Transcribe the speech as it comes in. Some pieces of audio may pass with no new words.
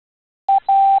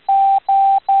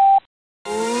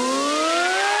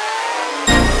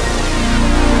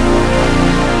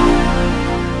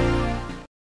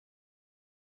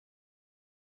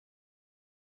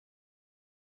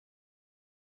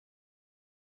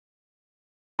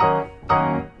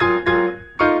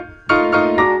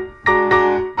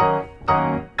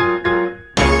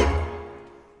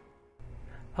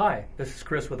Hi, this is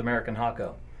Chris with American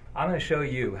Hakko. I'm going to show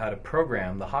you how to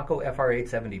program the Hakko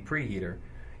FR-870 preheater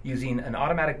using an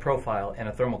automatic profile and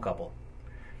a thermocouple.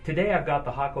 Today I've got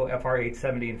the Hakko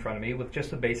FR-870 in front of me with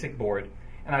just a basic board,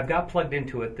 and I've got plugged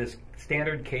into it this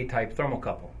standard K-type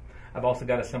thermocouple. I've also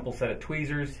got a simple set of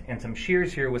tweezers and some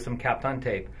shears here with some Kapton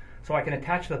tape so I can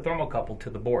attach the thermocouple to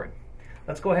the board.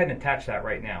 Let's go ahead and attach that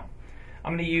right now.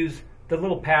 I'm going to use the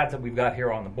little pads that we've got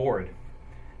here on the board,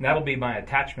 and that'll be my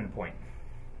attachment point.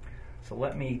 So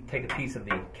let me take a piece of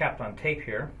the Kapton tape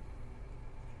here.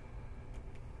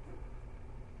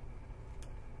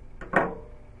 And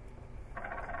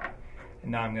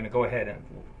now I'm going to go ahead and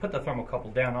put the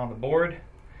thermocouple down on the board,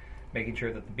 making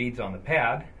sure that the bead's on the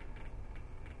pad.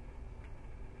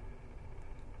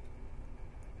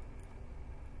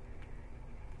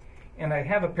 And I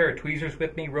have a pair of tweezers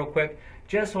with me real quick,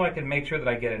 just so I can make sure that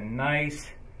I get a nice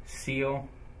seal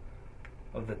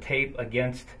of the tape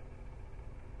against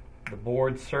the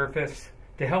board surface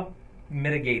to help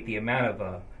mitigate the amount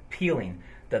of peeling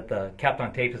that the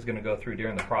Kapton tape is going to go through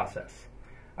during the process.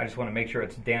 I just want to make sure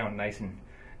it's down nice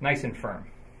and firm.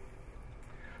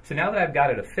 So now that I've got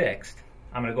it affixed,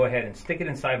 I'm going to go ahead and stick it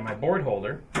inside my board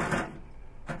holder.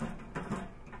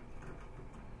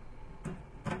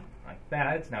 Like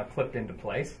that. It's now clipped into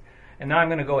place. And now I'm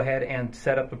going to go ahead and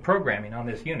set up the programming on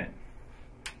this unit.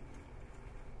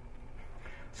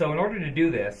 So in order to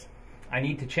do this, I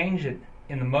need to change it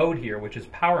in the mode here, which is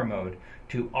power mode,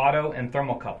 to auto and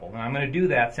thermocouple. And I'm going to do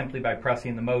that simply by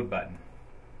pressing the mode button.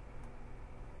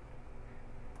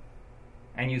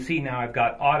 And you see now I've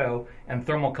got auto and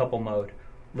thermocouple mode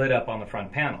lit up on the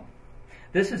front panel.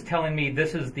 This is telling me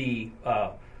this is the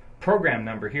program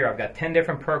number here. I've got 10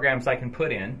 different programs I can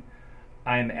put in.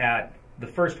 I'm at the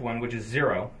first one, which is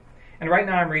 0. And right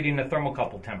now I'm reading the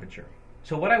thermocouple temperature.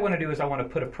 So what I want to do is I want to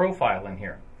put a profile in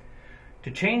here. To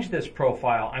change this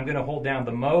profile, I'm going to hold down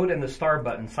the mode and the star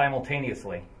button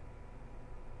simultaneously.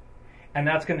 And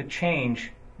that's going to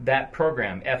change that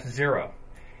program, F0.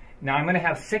 Now I'm going to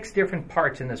have 6 different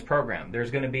parts in this program. There's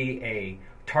going to be a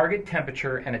target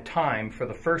temperature and a time for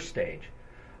the first stage,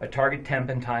 a target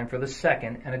temp and time for the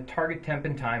second, and a target temp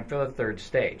and time for the third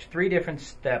stage. 3 different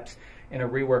steps in a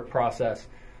rework process.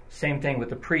 Same thing with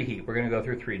the preheat. We're going to go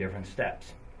through 3 different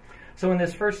steps. So in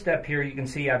this first step here, you can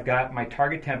see I've got my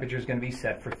target temperature is going to be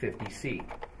set for 50°C.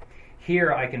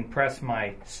 Here I can press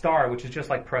my star, which is just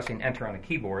like pressing enter on a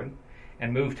keyboard,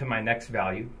 and move to my next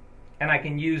value. And I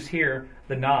can use here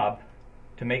the knob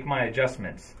to make my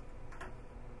adjustments.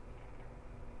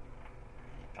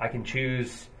 I can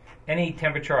choose any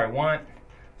temperature I want.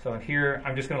 So in here,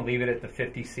 I'm just going to leave it at the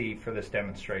 50°C for this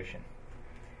demonstration.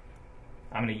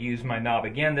 I'm going to use my knob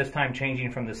again, this time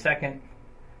changing from the second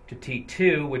to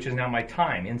T2, which is now my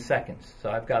time in seconds. So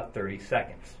I've got 30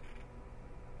 seconds.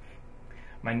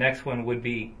 My next one would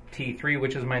be T3,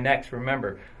 which is my next,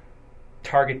 remember,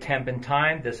 target temp and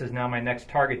time. This is now my next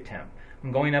target temp.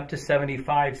 I'm going up to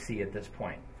 75°C at this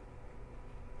point.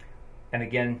 And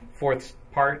again, 4th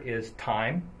part is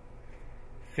time.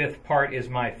 5th part is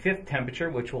my 5th temperature,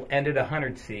 which will end at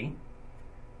 100°C.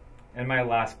 And my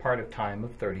last part of time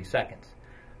of 30 seconds.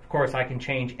 Of course, I can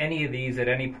change any of these at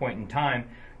any point in time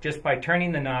just by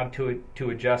turning the knob to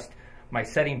adjust my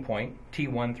setting point,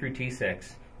 T1 through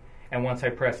T6. And once I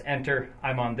press enter,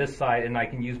 I'm on this side and I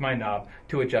can use my knob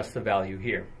to adjust the value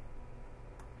here.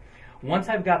 Once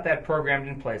I've got that programmed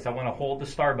in place, I want to hold the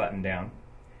star button down,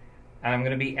 and I'm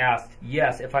going to be asked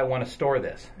yes if I want to store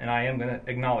this. And I am going to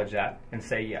acknowledge that and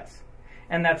say yes.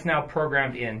 And that's now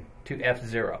programmed in to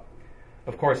F0.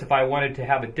 Of course, if I wanted to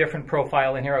have a different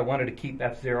profile in here, I wanted to keep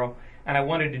F0, and I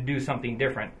wanted to do something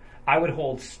different, I would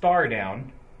hold star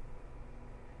down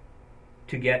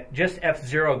to get just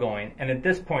F0 going, and at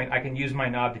this point I can use my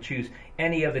knob to choose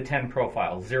any of the 10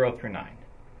 profiles, 0 through 9.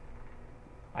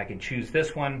 I can choose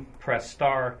this one, press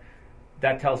star,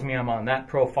 that tells me I'm on that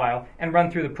profile, and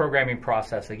run through the programming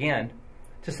process again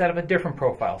to set up a different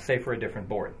profile, say for a different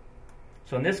board.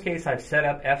 So in this case I've set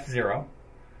up F0.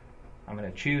 I'm going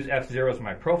to choose F0 as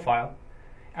my profile.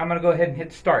 I'm going to go ahead and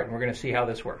hit start, and we're going to see how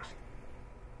this works.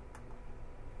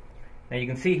 Now you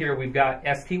can see here we've got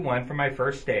ST1 for my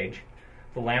first stage.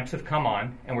 The lamps have come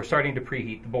on, and we're starting to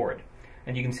preheat the board.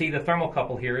 And you can see the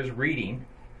thermocouple here is reading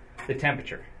the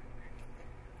temperature.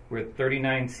 We're at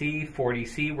 39°C,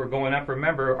 40°C. We're going up.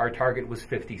 Remember, our target was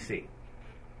 50°C.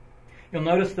 You'll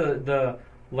notice the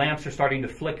lamps are starting to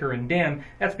flicker and dim.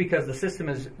 That's because the system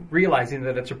is realizing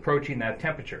that it's approaching that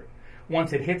temperature.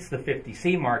 Once it hits the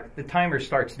 50°C mark, the timer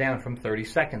starts down from 30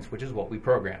 seconds, which is what we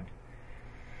programmed.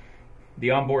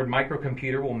 the onboard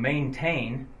microcomputer will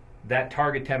maintain that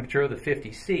target temperature of the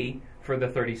 50°C for the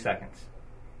 30 seconds.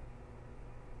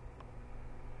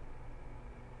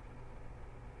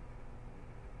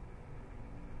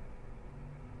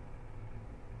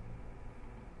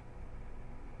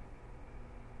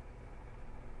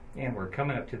 And we're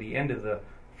coming up to the end of the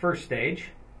first stage.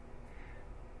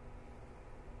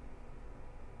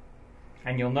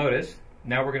 And you'll notice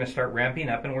now we're going to start ramping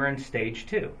up, and we're in stage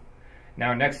 2. Now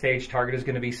our next stage target is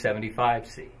going to be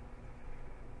 75°C.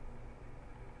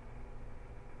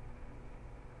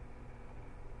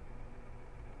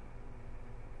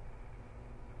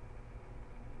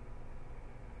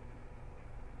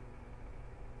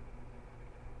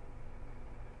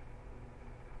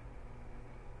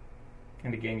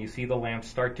 And again, you see the lamp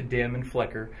start to dim and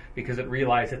flicker because it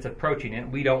realized it's approaching it.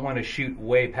 We don't want to shoot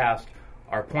way past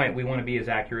our point. We want to be as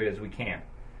accurate as we can.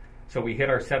 So we hit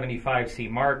our 75°C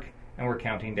mark, and we're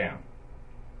counting down.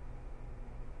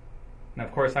 Now,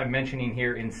 of course, I'm mentioning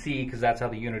here in C because that's how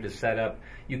the unit is set up.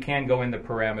 You can go in the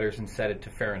parameters and set it to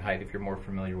Fahrenheit if you're more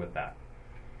familiar with that.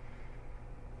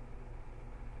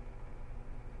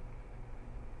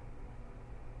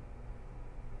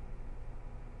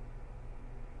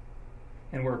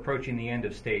 And we're approaching the end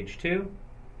of stage 2.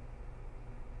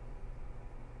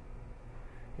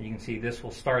 And you can see this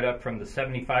will start up from the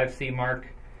 75°C mark,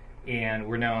 and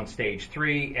we're now on stage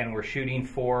 3, and we're shooting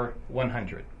for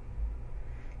 100.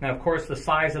 Now, of course, the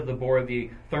size of the board, the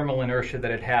thermal inertia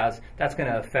that it has, that's going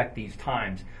to affect these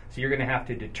times. So you're going to have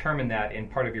to determine that in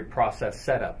part of your process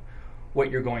setup,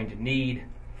 what you're going to need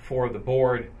for the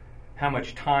board, how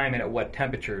much time, and at what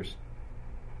temperatures.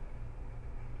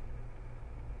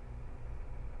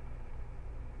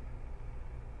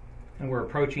 And we're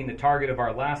approaching the target of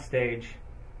our last stage.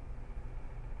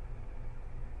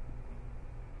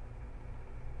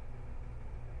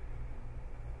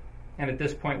 And at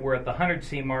this point, we're at the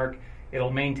 100°C mark.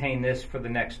 It'll maintain this for the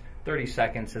next 30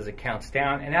 seconds as it counts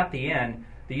down. And at the end,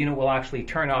 the unit will actually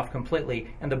turn off completely,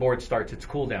 and the board starts its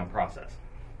cool down process.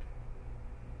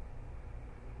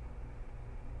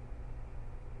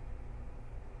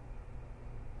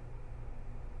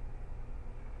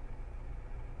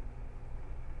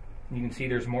 You can see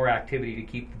there's more activity to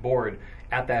keep the board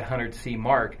at that 100°C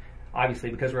mark. Obviously,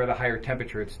 because we're at a higher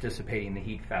temperature, it's dissipating the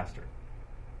heat faster.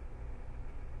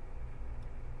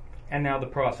 And now the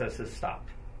process has stopped.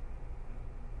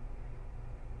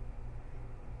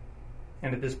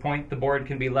 And at this point, the board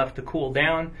can be left to cool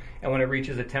down, and when it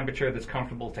reaches a temperature that's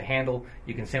comfortable to handle,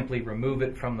 you can simply remove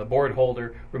it from the board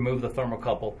holder, remove the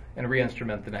thermocouple, and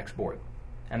re-instrument the next board.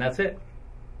 And that's it.